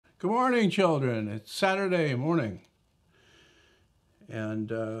Good morning, children. It's Saturday morning,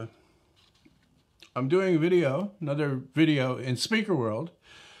 and I'm doing a video, another video in speaker world.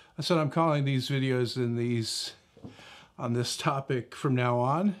 That's what I'm calling these videos on this topic from now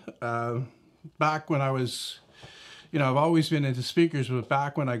on. Back when I was, I've always been into speakers, but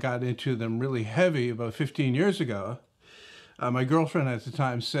back when I got into them really heavy about 15 years ago, my girlfriend at the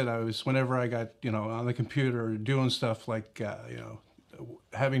time said whenever I got, on the computer doing stuff like,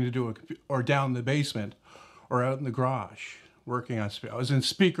 having to do or down the basement or out in the garage working on I was in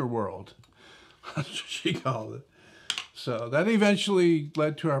speaker world. That's what she called it. So that eventually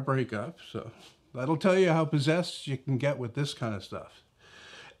led to our breakup. So that'll tell you how possessed you can get with this kind of stuff.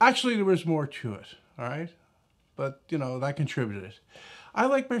 Actually, there was more to it, all right? But, that contributed. I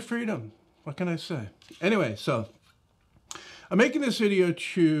like my freedom. What can I say? Anyway, so I'm making this video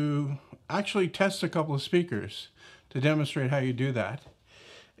to actually test a couple of speakers to demonstrate how you do that.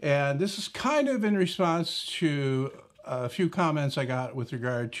 And this is kind of in response to a few comments I got with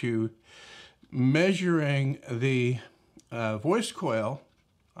regard to measuring the voice coil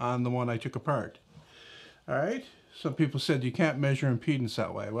on the one I took apart. All right, some people said you can't measure impedance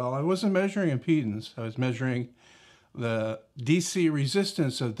that way. Well, I wasn't measuring impedance. I was measuring the DC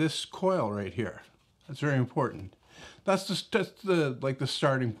resistance of this coil right here. That's very important. That's the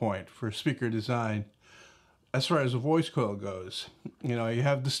starting point for speaker design. As far as a voice coil goes, you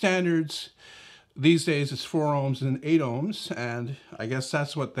have the standards. These days it's 4 ohms and 8 ohms, and I guess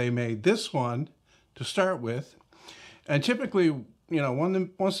that's what they made this one to start with. And typically,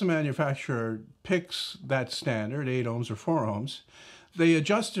 once the manufacturer picks that standard, 8 ohms or 4 ohms, they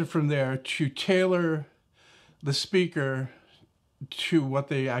adjust it from there to tailor the speaker to what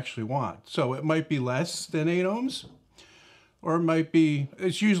they actually want. So it might be less than 8 ohms, or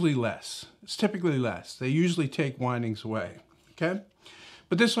it's usually less. It's typically less. They usually take windings away, okay?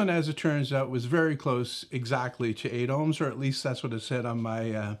 But this one, as it turns out, was very close exactly to 8 ohms, or at least that's what it said on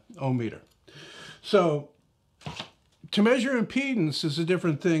my ohm meter. So to measure impedance is a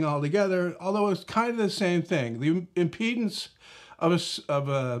different thing altogether, although it's kind of the same thing. The impedance of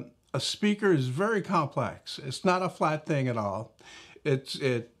a speaker is very complex. It's not a flat thing at all.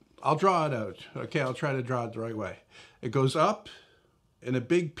 I'll draw it out, okay? I'll try to draw it the right way. It goes up in a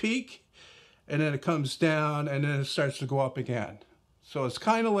big peak, and then it comes down, and then it starts to go up again. So it's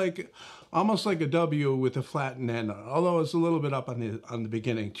kind of almost like a W with a flattened end on it, although it's a little bit up on the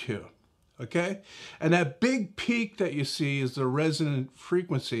beginning too, okay? And that big peak that you see is the resonant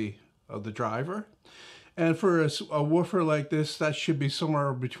frequency of the driver. And for a woofer like this, that should be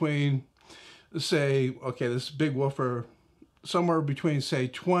somewhere between, say, okay, this big woofer, somewhere between, say,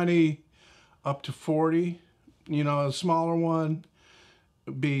 20 up to 40. A smaller one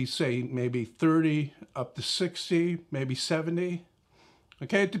would be, say, maybe 30 up to 60, maybe 70.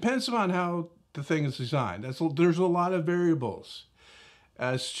 Okay, it depends on how the thing is designed. There's a lot of variables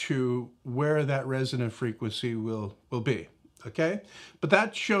as to where that resonant frequency will be, okay? But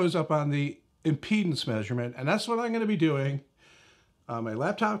that shows up on the impedance measurement, and that's what I'm going to be doing on my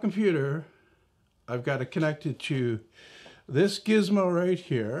laptop computer. I've got it connected to this gizmo right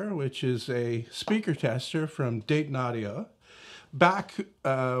here, which is a speaker tester from Dayton Audio. Back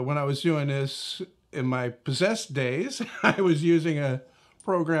when I was doing this in my possessed days, I was using a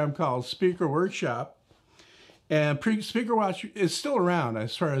program called Speaker Workshop. And Speaker Watch is still around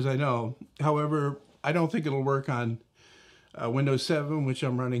as far as I know. However, I don't think it'll work on Windows 7, which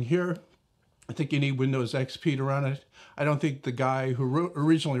I'm running here. I think you need Windows XP to run it. I don't think the guy who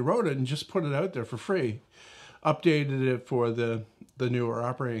originally wrote it and just put it out there for free updated it for the newer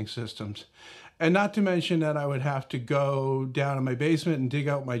operating systems. And not to mention that I would have to go down in my basement and dig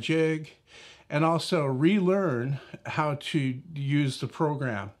out my jig and also relearn how to use the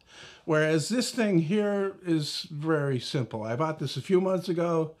program. Whereas this thing here is very simple. I bought this a few months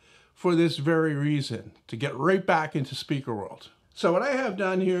ago for this very reason, to get right back into speaker world. So what I have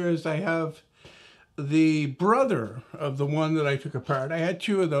done here is I have the brother of the one that I took apart. I had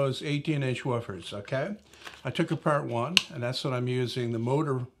 2 of those 18-inch woofers, okay? I took apart one, and that's what I'm using the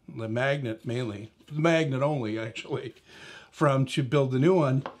motor, the magnet mainly, the magnet only actually, to build the new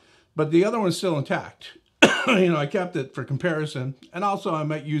one. But the other one's still intact. I kept it for comparison, and also I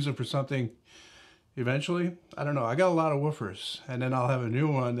might use it for something eventually. I don't know. I got a lot of woofers, and then I'll have a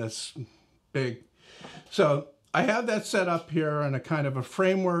new one that's big. So I have that set up here in a kind of a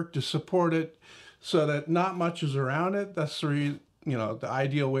framework to support it so that not much is around it. That's the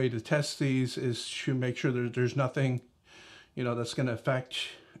ideal way to test these is to make sure that there's nothing, that's going to affect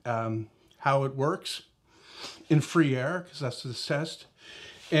how it works in free air, because that's the test.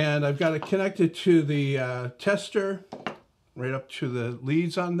 And I've got it connected to the tester right up to the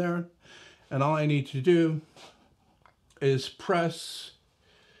leads on there. And all I need to do is press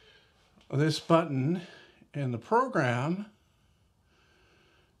this button in the program,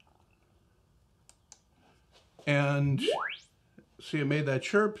 and see, it made that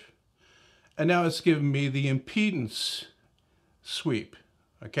chirp, and now it's giving me the impedance sweep.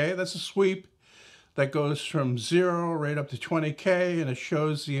 Okay, that's a sweep that goes from 0 right up to 20K, and it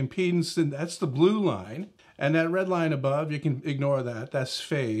shows the impedance, and that's the blue line. And that red line above, you can ignore that. That's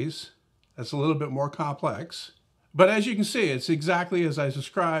phase. That's a little bit more complex. But as you can see, it's exactly as I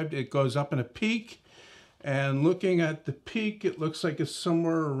described. It goes up in a peak, and looking at the peak, it looks like it's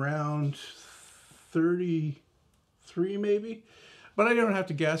somewhere around 33 maybe. But I don't have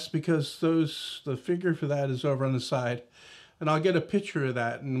to guess because the figure for that is over on the side. And I'll get a picture of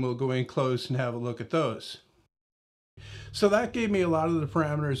that and we'll go in close and have a look at those. So that gave me a lot of the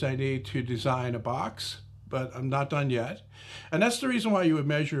parameters I need to design a box, but I'm not done yet. And that's the reason why you would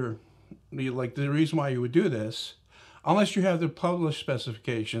measure, like the reason why you would do this, unless you have the published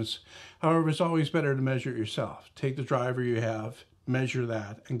specifications. However, it's always better to measure it yourself. Take the driver you have, measure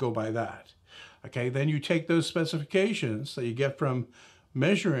that, and go by that. Okay, then you take those specifications that you get from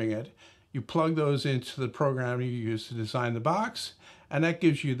measuring it, you plug those into the program you use to design the box, and that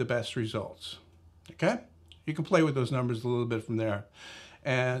gives you the best results. Okay? You can play with those numbers a little bit from there,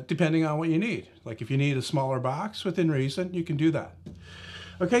 and depending on what you need. Like if you need a smaller box within reason, you can do that.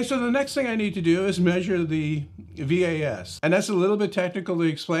 Okay, so the next thing I need to do is measure the VAS. And that's a little bit technical to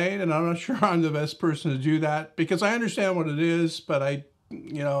explain, and I'm not sure I'm the best person to do that because I understand what it is, but I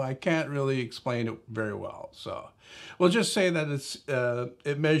can't really explain it very well. So we'll just say that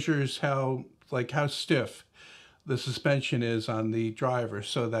it measures how stiff the suspension is on the driver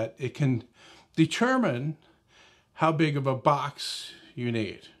so that it can determine how big of a box you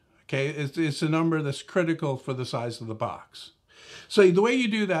need. Okay, it's a number that's critical for the size of the box. So the way you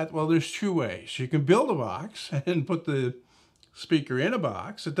do that, well, there's two ways. You can build a box and put the speaker in a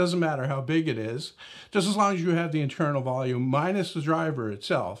box. It doesn't matter how big it is, just as long as you have the internal volume minus the driver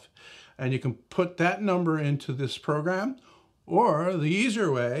itself. And you can put that number into this program. Or the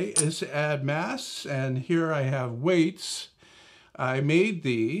easier way is to add mass. And here I have weights. I made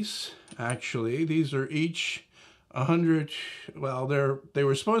these, actually. These are each 100, well, they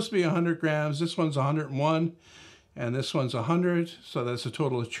were supposed to be 100 grams. This one's 101. And this one's 100. So that's a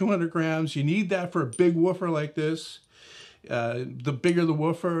total of 200 grams. You need that for a big woofer like this. The bigger the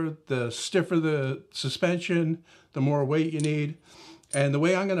woofer, the stiffer the suspension, the more weight you need. And the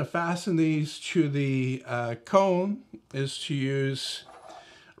way I'm going to fasten these to the cone is to use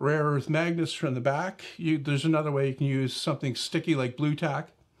rare earth magnets from the back. There's another way you can use something sticky like blue tack.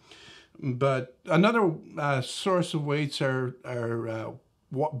 But another source of weights are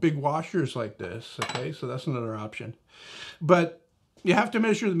big washers like this. Okay, so that's another option. But you have to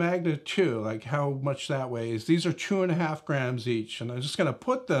measure the magnet too, like how much that weighs. These are 2.5 grams each, and I'm just going to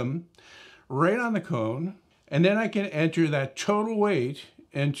put them right on the cone, and then I can enter that total weight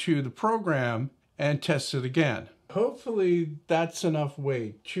into the program and test it again. Hopefully that's enough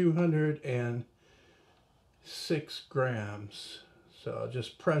weight, 206 grams. So I'll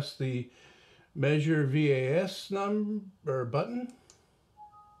just press the measure VAS number button.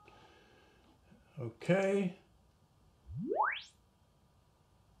 Okay.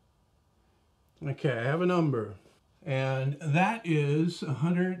 Okay, I have a number, and that is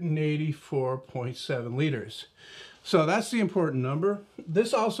 184.7 liters. So that's the important number.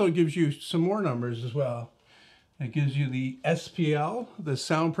 This also gives you some more numbers as well. It gives you the SPL, the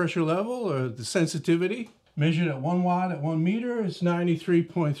sound pressure level, or the sensitivity. Measured at 1 watt at 1 meter is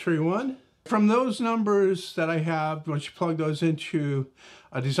 93.31. From those numbers that I have, once you plug those into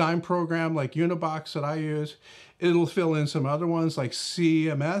a design program like Unibox that I use, it'll fill in some other ones like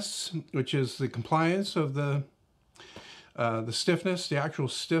CMS, which is the compliance of the stiffness, the actual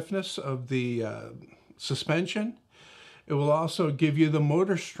stiffness of the suspension. It will also give you the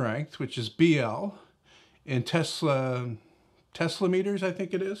motor strength, which is BL, in Tesla meters, I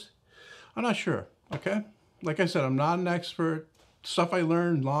think it is. I'm not sure, okay? Like I said, I'm not an expert. Stuff I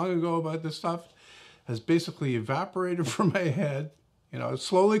learned long ago about this stuff has basically evaporated from my head. You know, it's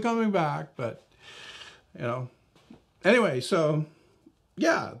slowly coming back, but, you know. Anyway, so,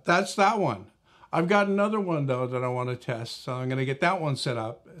 yeah, that's that one. I've got another one, though, that I want to test, so I'm going to get that one set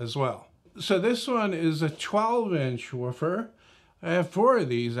up as well. So this one is a 12-inch woofer. I have 4 of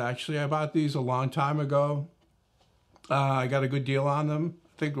these, actually. I bought these a long time ago. I got a good deal on them.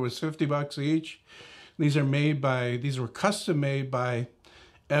 I think it was 50 bucks each. These were custom made by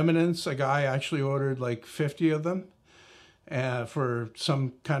Impedance. A guy actually ordered like 50 of them for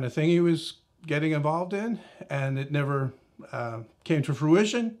some kind of thing he was getting involved in, and it never came to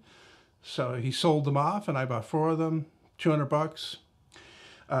fruition. So he sold them off, and I bought 4 of them, $200.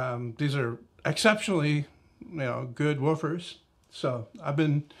 These are exceptionally, good woofers. So I've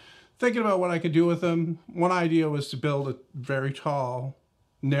been thinking about what I could do with them. One idea was to build a very tall,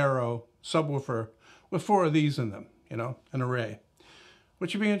 narrow subwoofer with 4 of these in them, an array,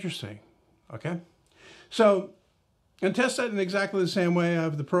 which would be interesting. Okay, so and test that in exactly the same way. I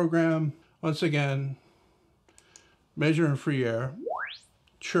have the program, once again, measure in free air,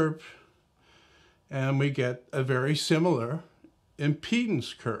 chirp, and we get a very similar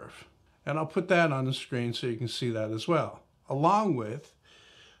impedance curve. And I'll put that on the screen so you can see that as well, along with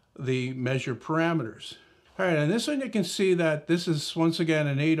the measure parameters. All right, and this one you can see that this is, once again,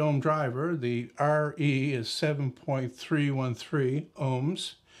 an 8 ohm driver. The RE is 7.313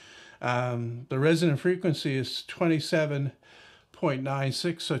 ohms. The resonant frequency is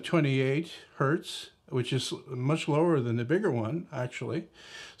 27.96, so 28 hertz, which is much lower than the bigger one, actually.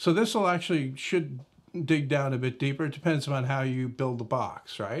 So this will should dig down a bit deeper. It depends on how you build the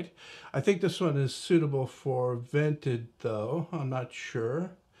box, right? I think this one is suitable for vented, though. I'm not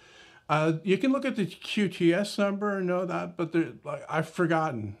sure. You can look at the QTS number and know that, but I've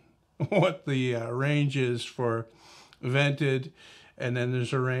forgotten what the range is for vented, and then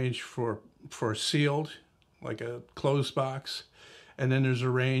there's a range for sealed, like a closed box, and then there's a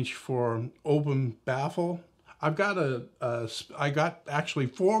range for open baffle. I got actually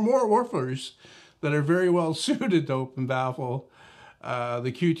 4 more woofers that are very well suited to open baffle.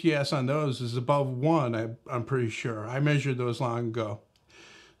 The QTS on those is above 1, I'm pretty sure. I measured those long ago.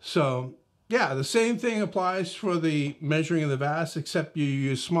 So yeah, the same thing applies for the measuring of the VAS, except you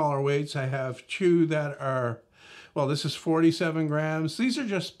use smaller weights. I have 2 that are, well, this is 47 grams. These are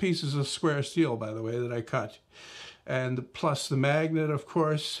just pieces of square steel, by the way, that I cut. And plus the magnet, of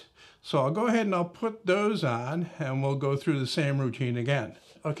course. So I'll go ahead and I'll put those on, and we'll go through the same routine again.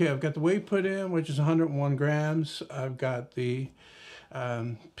 Okay, I've got the weight put in, which is 101 grams. I've got the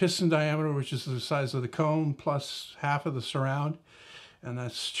piston diameter, which is the size of the cone, plus half of the surround. And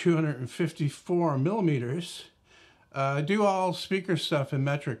that's 254 millimeters. I do all speaker stuff in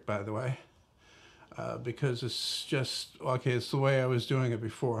metric, by the way, because it's just, okay, it's the way I was doing it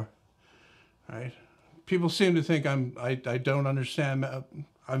before, right? People seem to think I don't understand.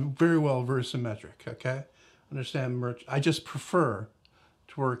 I'm very well versed in metric, okay? I just prefer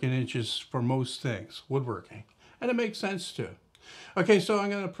to work in inches for most things, woodworking. And it makes sense too. Okay, so I'm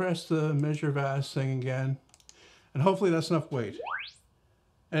gonna press the measure VAS thing again, and hopefully that's enough weight.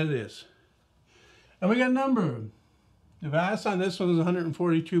 And it is. And we got a number. The VAS on this one is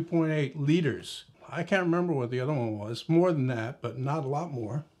 142.8 liters. I can't remember what the other one was. More than that, but not a lot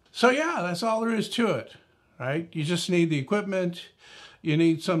more. So yeah, that's all there is to it, right? You just need the equipment. You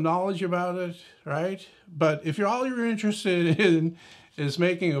need some knowledge about it, right? But if all you're interested in is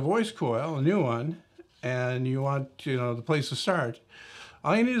making a voice coil, a new one, and you want, the place to start,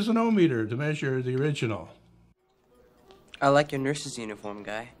 all you need is an ohm meter to measure the original. I like your nurse's uniform,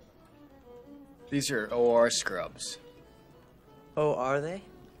 guy. These are OR scrubs. Oh, are they?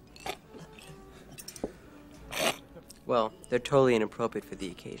 Well, they're totally inappropriate for the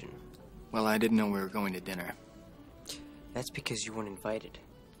occasion. Well, I didn't know we were going to dinner. That's because you weren't invited.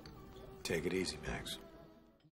 Take it easy, Max.